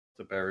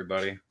What's up,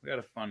 everybody? We had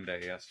a fun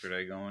day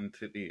yesterday going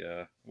to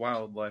the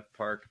wildlife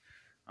park.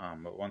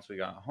 But once we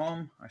got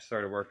home, I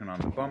started working on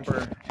the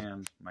bumper,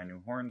 and my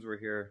new horns were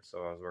here, so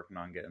I was working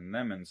on getting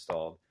them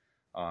installed.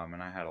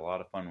 And I had a lot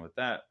of fun with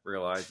that,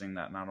 realizing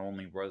that not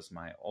only was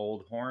my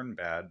old horn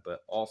bad, but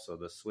also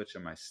the switch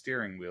in my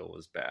steering wheel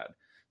was bad.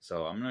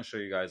 So I'm going to show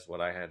you guys what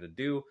I had to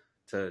do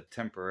to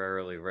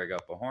temporarily rig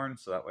up a horn,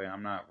 so that way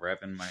I'm not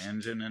revving my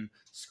engine and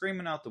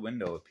screaming out the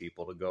window at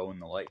people to go when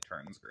the light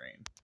turns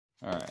green.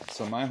 Alright,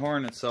 so my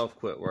horn itself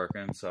quit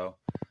working, so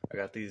I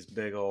got these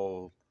big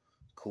old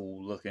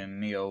cool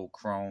looking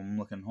neo-chrome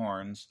looking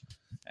horns,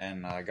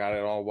 and I got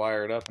it all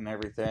wired up and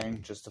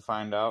everything just to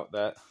find out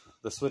that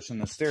the switch in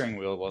the steering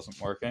wheel wasn't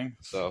working.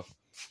 So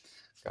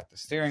got the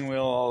steering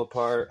wheel all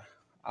apart.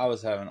 I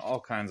was having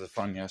all kinds of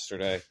fun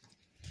yesterday.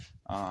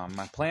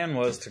 My plan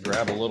was to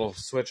grab a little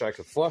switch I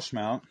could flush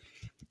mount,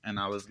 and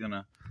I was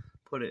gonna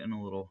put it in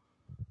a little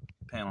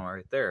panel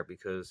right there,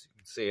 because you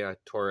can see I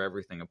tore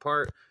everything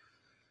apart.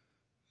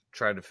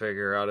 Tried to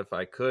figure out if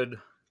I could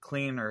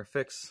clean or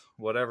fix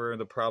whatever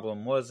the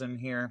problem was in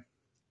here.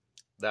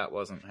 That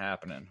wasn't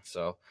happening.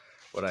 So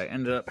what I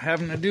ended up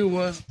having to do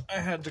was I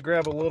had to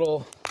grab a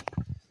little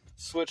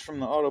switch from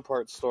the auto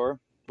parts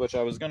store, which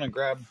I was going to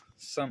grab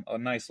a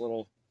nice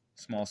little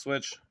small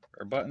switch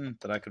or button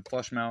that I could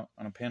flush mount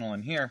on a panel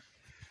in here.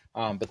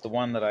 But the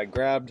one that I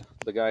grabbed,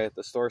 the guy at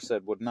the store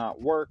said would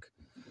not work.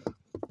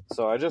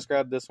 So I just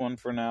grabbed this one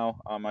for now.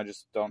 I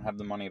just don't have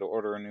the money to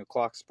order a new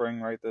clock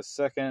spring right this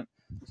second.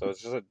 So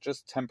it's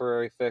just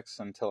temporary fix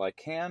until I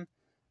can.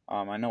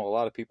 I know a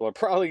lot of people are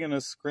probably going to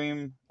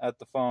scream at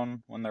the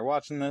phone when they're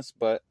watching this,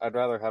 but I'd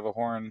rather have a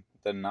horn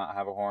than not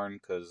have a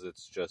horn, because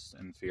it's just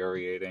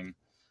infuriating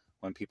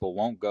when people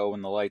won't go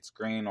when the light's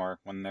green, or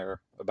when they're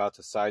about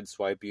to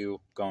sideswipe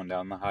you going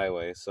down the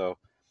highway. So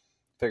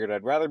figured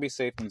I'd rather be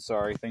safe than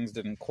sorry. Things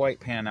didn't quite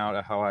pan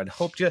out how I'd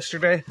hoped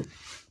yesterday,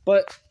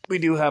 but we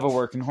do have a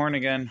working horn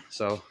again,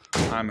 so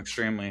I'm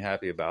extremely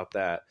happy about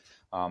that.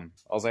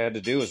 All I had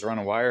to do was run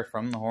a wire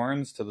from the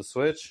horns to the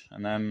switch,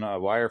 and then a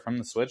wire from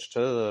the switch to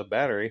the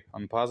battery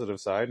on the positive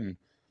side, and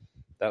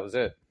that was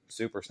it.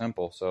 Super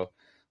simple. So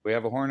we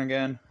have a horn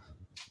again.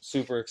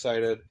 Super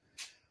excited.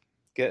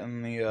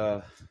 Getting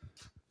the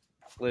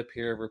flip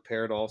here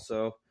repaired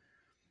also.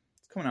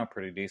 It's coming out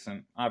pretty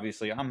decent.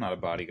 Obviously, I'm not a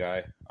body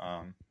guy.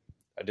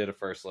 I did a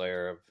first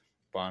layer of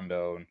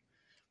Bondo, and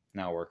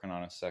now working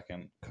on a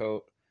second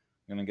coat.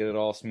 I'm going to get it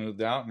all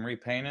smoothed out and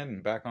repainted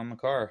and back on the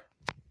car.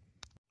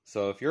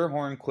 So if your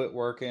horn quit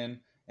working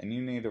and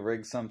you need to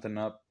rig something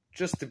up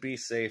just to be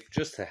safe,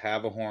 just to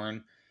have a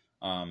horn,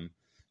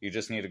 you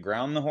just need to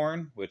ground the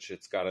horn, which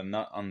it's got a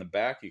nut on the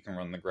back. You can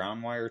run the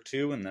ground wire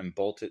to, and then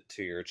bolt it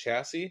to your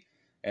chassis.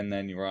 And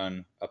then you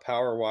run a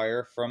power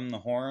wire from the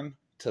horn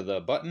to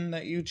the button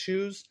that you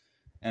choose,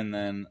 and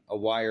then a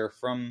wire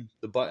from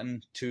the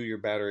button to your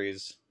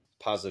battery's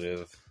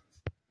positive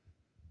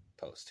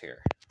post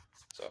here.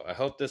 So I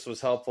hope this was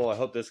helpful. I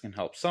hope this can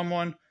help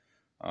someone.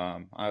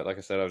 Like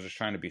I said, I was just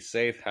trying to be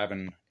safe.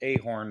 Having a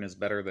horn is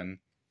better than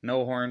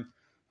no horn.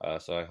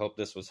 So I hope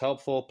this was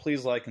helpful.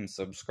 Please like and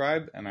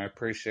subscribe, and I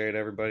appreciate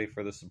everybody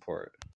for the support.